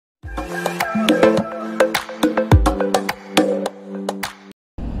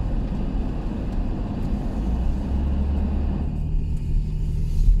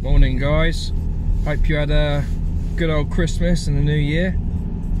guys, hope you had a good old Christmas and a new year.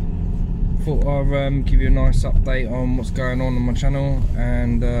 Thought I'd give you a nice update on what's going on my channel.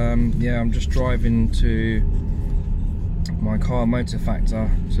 And yeah, I'm just driving to my car motor factor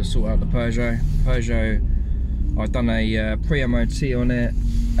to sort out the Peugeot. I've done a pre-MOT on it,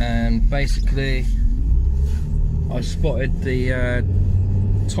 and basically I spotted the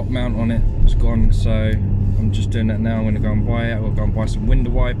top mount on it. It's gone, so I'm just doing that now. I'm going to go and buy it. I'll go and buy some window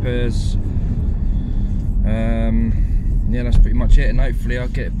wipers. Yeah, that's pretty much it, and hopefully I'll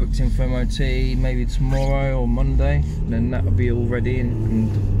get it booked in for MOT maybe tomorrow or Monday, and then that'll be all ready.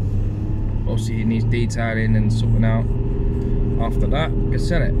 And obviously it needs detailing and sorting out. After that, I can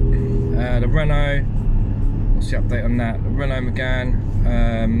sell it. The Renault, what's the update on that? The Renault Megane,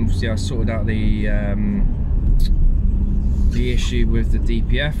 obviously I sorted out the issue with the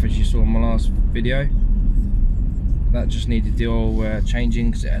DPF, as you saw in my last video. That just needed the oil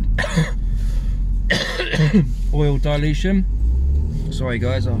changing because it had oil dilution. Sorry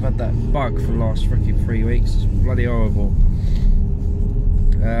guys, I've had that bug for the last freaking 3 weeks. It's bloody horrible.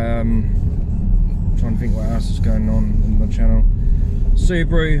 Trying to think what else is going on in the channel.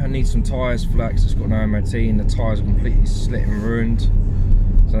 Subaru, I need some tyres for that because it's got no MOT and the tyres are completely slit and ruined.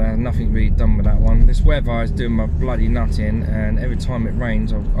 So nothing really done with that one. This weather is doing my bloody nutting, and every time it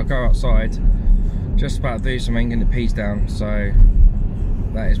rains I go outside just about to do something and it pees down, so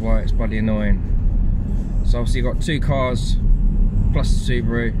that is why it's bloody annoying. So obviously you've got two cars plus the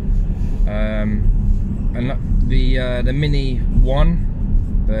Subaru, and the Mini 1,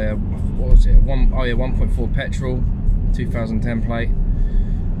 the what was it? 1.4 petrol, 2010 plate.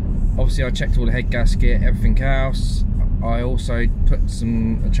 Obviously I checked all the head gasket, everything else. I also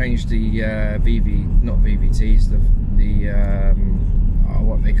changed the not VVTs,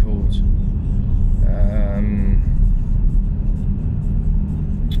 what they called,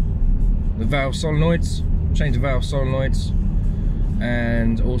 the valve solenoids. Changed the valve solenoids,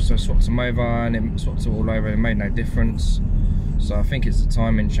 and also swapped them over, and it swapped it all over. It made no difference. So I think it's the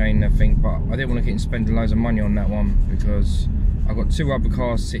timing chain, I think, but I didn't want to keep spending loads of money on that one because I've got two other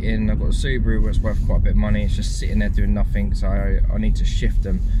cars sitting. I've got a Subaru where it's worth quite a bit of money. It's just sitting there doing nothing, so I need to shift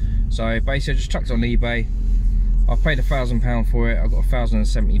them. So basically I just chucked it on eBay. I've paid £1,000 for it. I got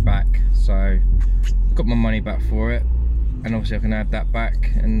 1,070 back, so got my money back for it, and obviously I can add that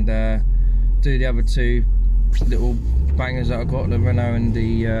back and do the other two little bangers that I got, the Renault and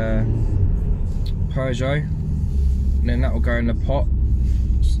the Peugeot, and then that will go in the pot,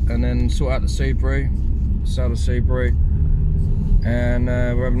 and then sort out the Subaru, sell the Subaru, and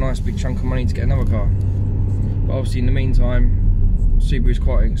we'll have a nice big chunk of money to get another car. But obviously in the meantime, Subaru is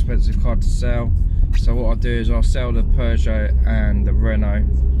quite an expensive car to sell, so what I'll do is I'll sell the Peugeot and the Renault,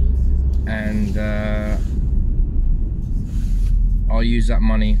 and I'll use that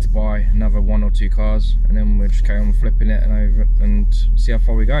money to buy another 1 or 2 cars, and then we'll just carry on flipping it and over and see how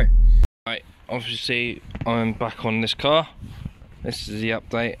far we go. Right, obviously I'm back on this car. This is the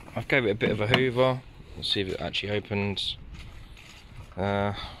update. I've gave it a bit of a hoover. Let's see if it actually opens.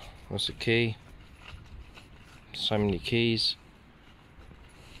 What's the key? So many keys.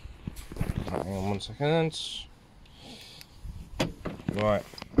 Hang on 1 second. Right,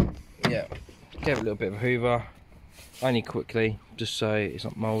 yeah, gave it a little bit of a hoover. Only quickly, just so it's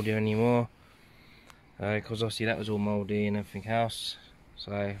not mouldy anymore, because obviously that was all mouldy and everything else.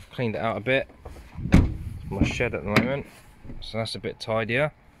 So I've cleaned it out a bit. It's my shed at the moment, so that's a bit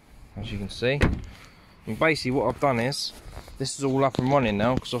tidier, as you can see. And basically what I've done is, this is all up and running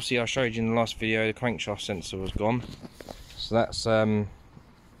now, because obviously I showed you in the last video the crankshaft sensor was gone. So that's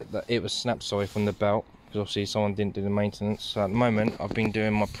it was snapped, sorry, from the belt, because obviously someone didn't do the maintenance. So at the moment I've been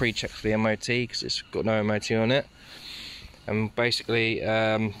doing my pre-checks for the MOT, because it's got no MOT on it. And basically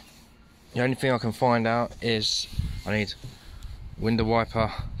the only thing I can find out is I need window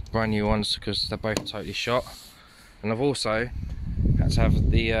wiper, brand new ones, because they're both totally shot. And I've also had to have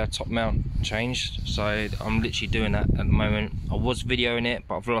the top mount changed, so I'm literally doing that at the moment. I was videoing it,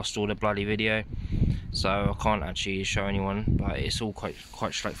 but I've lost all the bloody video, so I can't actually show anyone, but it's all quite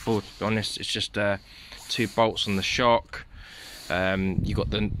straightforward, to be honest. It's just 2 bolts on the shock. You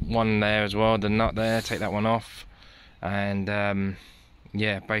got the one there as well, the nut there, take that one off. And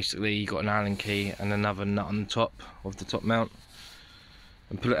yeah, basically you got an Allen key and another nut on the top of the top mount,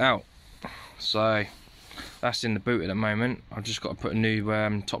 and pull it out. So that's in the boot at the moment. I've just got to put a new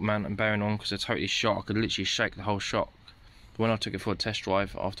top mount and bearing on, because they're totally shot. I could literally shake the whole shock. But when I took it for a test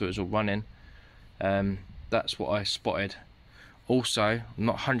drive after it was all running, that's what I spotted. Also, I'm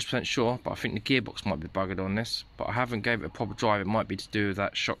not 100% sure, but I think the gearbox might be buggered on this, but I haven't gave it a proper drive. It might be to do with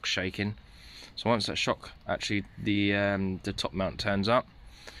that shock shaking. So once that shock, actually the top mount turns up,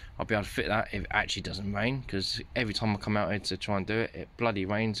 I'll be able to fit that if it actually doesn't rain, because every time I come out here to try and do it, it bloody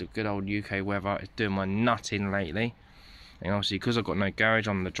rains. The good old UK weather is doing my nutting lately. And obviously because I've got no garage,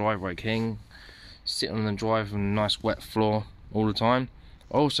 I'm the driveway king, sitting on the drive on a nice wet floor all the time.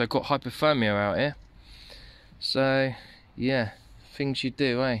 I also got hypothermia out here, so yeah, things you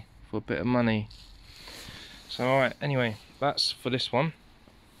do, eh, for a bit of money. So alright, anyway, that's for this one.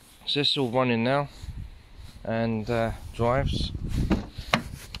 So this is all running now, and drives,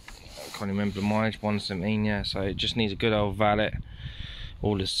 I can't remember the mileage, 117, yeah, so it just needs a good old valet,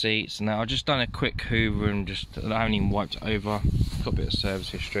 all the seats and that. I've just done a quick hoover and just, I haven't even wiped it over, got a bit of service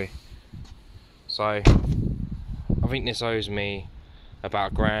history. So I think this owes me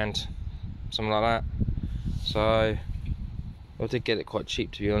about £1,000, something like that. So I did get it quite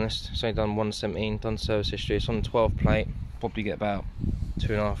cheap, to be honest. It's only done 117, done service history. It's on 12 plate, probably get about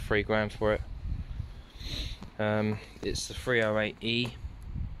 £2.5 to £3 for it. It's the 308E.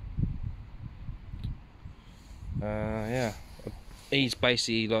 Yeah, E's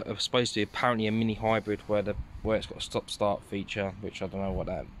basically like supposed to be apparently a mini hybrid where it's got a stop-start feature, which I don't know what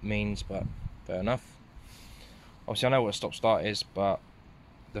that means, but fair enough. Obviously I know what a stop-start is, but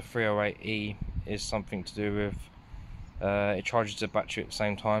the 308E is something to do with it charges the battery at the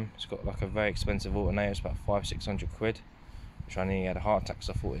same time. It's got like a very expensive alternator. It's about 500–600 quid, which I nearly had a heart attack because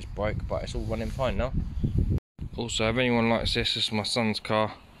I thought it was broke, but it's all running fine now. Also, if anyone likes this is my son's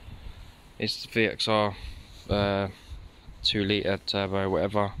car. It's the VXR 2 litre turbo,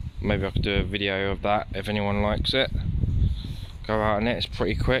 whatever. Maybe I could do a video of that if anyone likes it. Go out on it, it's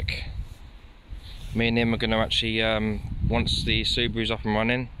pretty quick. Me and him are going to actually, once the Subaru's up and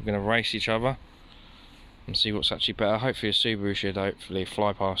running, we're going to race each other and see what's actually better. Hopefully a Subaru should hopefully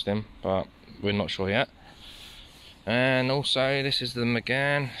fly past him, but we're not sure yet. And also, this is the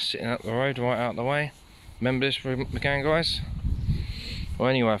Megane sitting up the road, right out the way. Remember this Megane, guys? Well,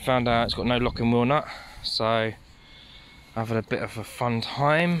 anyway, I found out it's got no locking wheel nut, so I've had a bit of a fun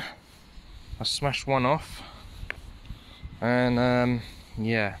time. I smashed one off, and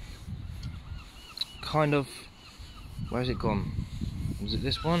yeah, kind of, where's it gone? Was it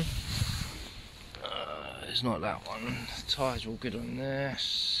this one? It's not that one. The tyres are all good on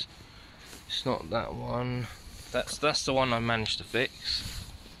this. It's not that one. That's the one I managed to fix.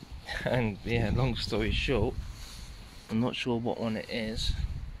 And yeah, long story short, I'm not sure what one it is.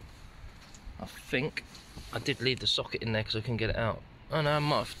 I think I did leave the socket in there because I couldn't get it out. Oh no, I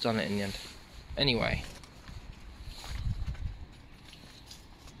might have done it in the end. Anyway,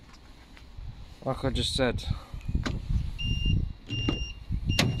 like I just said,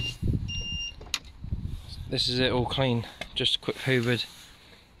 this is it all clean. Just a quick hoovered,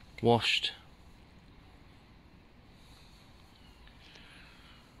 washed,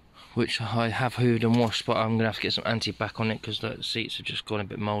 which I have hoovered and washed, but I'm gonna have to get some anti-bac on it because the seats have just gone a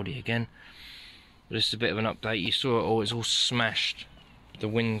bit mouldy again. But this is a bit of an update. You saw it all, it's all smashed. The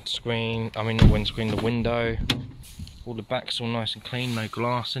windscreen, I mean the windscreen, the window, all the back's all nice and clean, no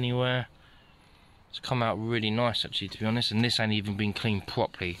glass anywhere. It's come out really nice actually, to be honest, and this ain't even been cleaned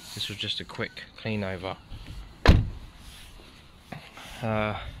properly. This was just a quick clean over.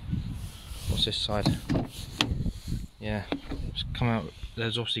 What's this side? Yeah, it's come out,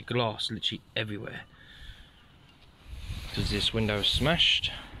 there's obviously glass literally everywhere because this window is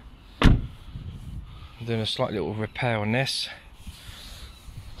smashed. I'm doing a slight little repair on this,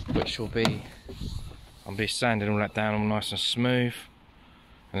 which will be, I'll be sanding all that down all nice and smooth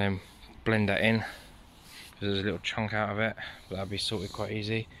and then blend that in because there's a little chunk out of it, but that'll be sorted quite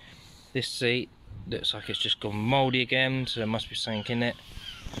easy. This seat looks like it's just gone mouldy again, so there must be something in it.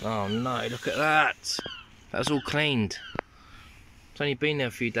 Oh no, look at that! That's all cleaned. It's only been there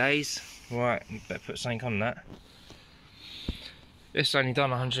a few days. Right, better put something on that. It's only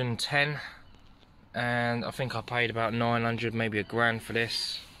done 110, and I think I paid about 900, maybe £1,000 for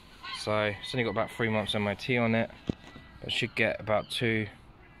this. So it's only got about 3 months MOT on it. I should get about two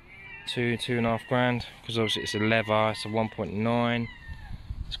and a half grand, because obviously it's a leather, it's a 1.9.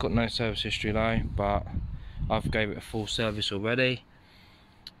 It's got no service history though, but I've gave it a full service already.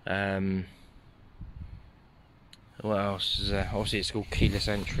 What else is there? Obviously it's called keyless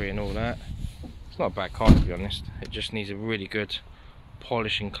entry and all that. It's not a bad car, to be honest. It just needs a really good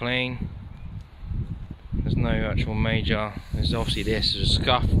polish and clean. There's no actual major, there's obviously this is a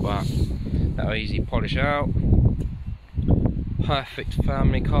scuff, but that'll easily polish out. Perfect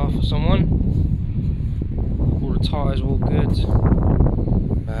family car for someone. All the tyres are all good.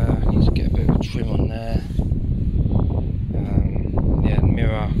 Need to get a bit of a trim on there. Yeah, the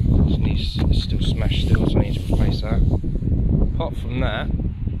mirror it's still smashed still, so I need to replace that. Apart from that,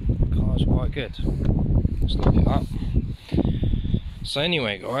 the car's quite good. Let's lock it up. So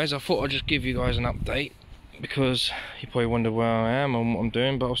anyway guys, I thought I'd just give you guys an update, because you probably wonder where I am and what I'm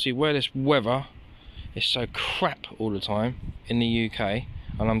doing, but obviously where this weather is so crap all the time in the UK,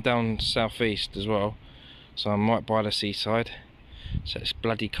 and I'm down southeast as well, so I'm right by the seaside, so it's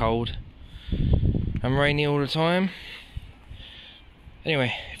bloody cold and rainy all the time.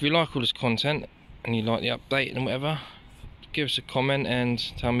 Anyway, if you like all this content and you like the update and whatever, give us a comment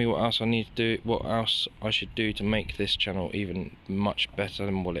and tell me what else I need to do, what else I should do to make this channel even much better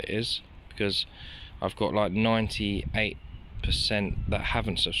than what it is, because I've got like 98% that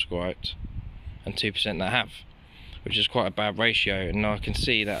haven't subscribed and 2% that have, which is quite a bad ratio, and I can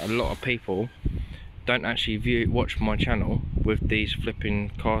see that a lot of people don't actually watch my channel with these flipping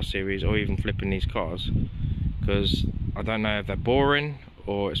car series or even flipping these cars, because I don't know if they're boring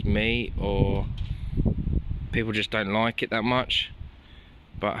or it's me or people just don't like it that much.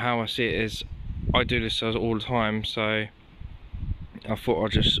 But how I see it is, I do this all the time, so I thought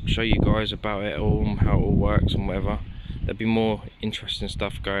I'd just show you guys about it all, how it all works and whatever. There'll be more interesting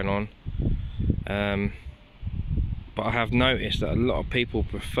stuff going on, but I have noticed that a lot of people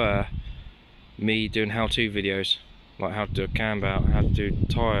prefer me doing how-to videos, like how to do a cam out, how to do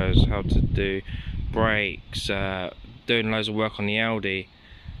tyres, how to do brakes, doing loads of work on the Audi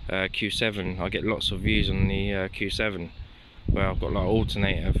Q7. I get lots of views on the Q7, where I've got like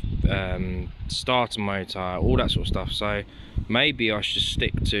alternator, starter motor, all that sort of stuff. So maybe I should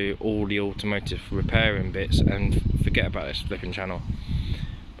stick to all the automotive repairing bits and forget about this flipping channel.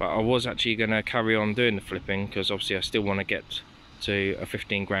 But I was actually going to carry on doing the flipping, because obviously I still want to get to a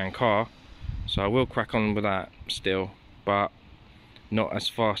 15 grand car, so I will crack on with that still, but not as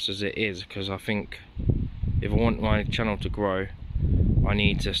fast as it is, because I think if I want my channel to grow, I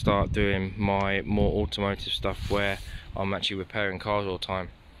need to start doing my more automotive stuff where I'm actually repairing cars all the time.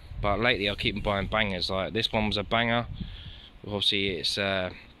 But lately I keep buying bangers. Like this one was a banger. Obviously it's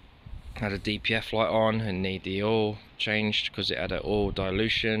had a DPF light on and need the oil changed, because it had an oil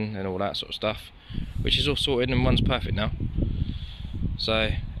dilution and all that sort of stuff, which is all sorted and runs perfect now.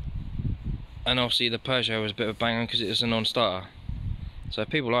 So, and obviously the Peugeot was a bit of a banger because it was a non-starter. So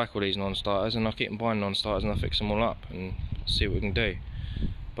people like all these non-starters, and I keep buying non-starters and I fix them all up and see what we can do.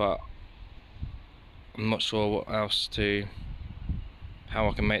 But I'm not sure what else how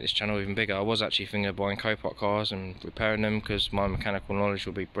I can make this channel even bigger. I was actually thinking of buying Copart cars and repairing them, because my mechanical knowledge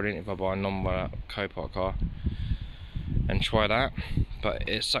will be brilliant if I buy a non-Copart car and try that. But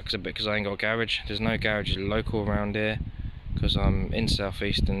it sucks a bit because I ain't got a garage. There's no garages local around here, because I'm in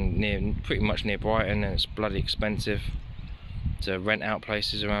southeast and pretty much near Brighton, and it's bloody expensive to rent out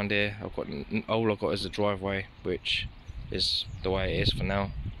places around here. All I've got is a driveway, which is the way it is for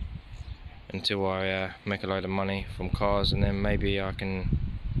now, until I make a load of money from cars, and then maybe I can,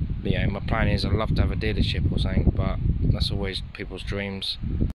 my plan is I'd love to have a dealership or something, but that's always people's dreams.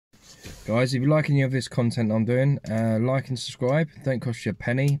 Guys, if you like any of this content I'm doing, like and subscribe. Don't cost you a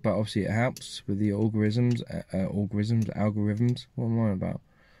penny, but obviously it helps with the algorithms, what am I on about?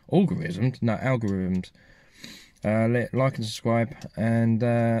 Algorithms? No, algorithms. Like and subscribe, and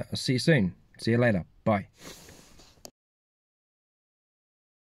I'll see you soon. See you later. Bye.